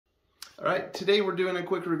All right, today we're doing a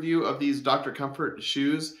quick review of these Dr. Comfort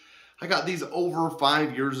shoes. I got these over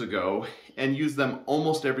 5 years ago and use them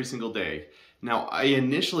almost every single day. Now, I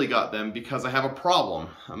initially got them because I have a problem.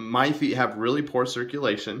 My feet have really poor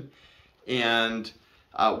circulation, and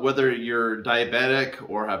whether you're diabetic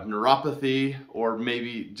or have neuropathy or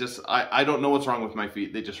maybe just, I don't know what's wrong with my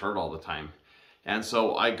feet, they just hurt all the time. And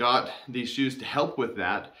so I got these shoes to help with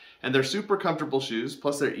that, and they're super comfortable shoes,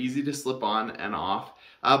 plus they're easy to slip on and off.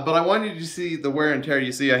 But I wanted you to see the wear and tear.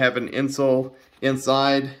 You see I have an insole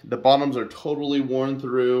inside. The bottoms are totally worn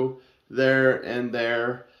through there and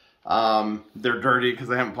there. They're dirty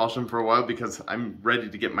because I haven't polished them for a while because I'm ready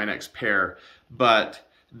to get my next pair. But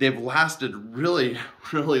they've lasted really,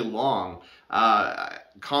 really long.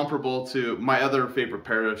 Comparable to my other favorite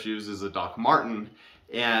pair of shoes is a Doc Marten.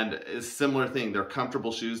 And it's a similar thing. They're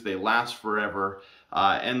comfortable shoes. They last forever.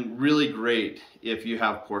 And really great if you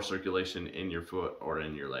have poor circulation in your foot or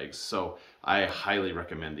in your legs. So I highly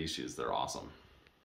recommend these shoes. They're awesome.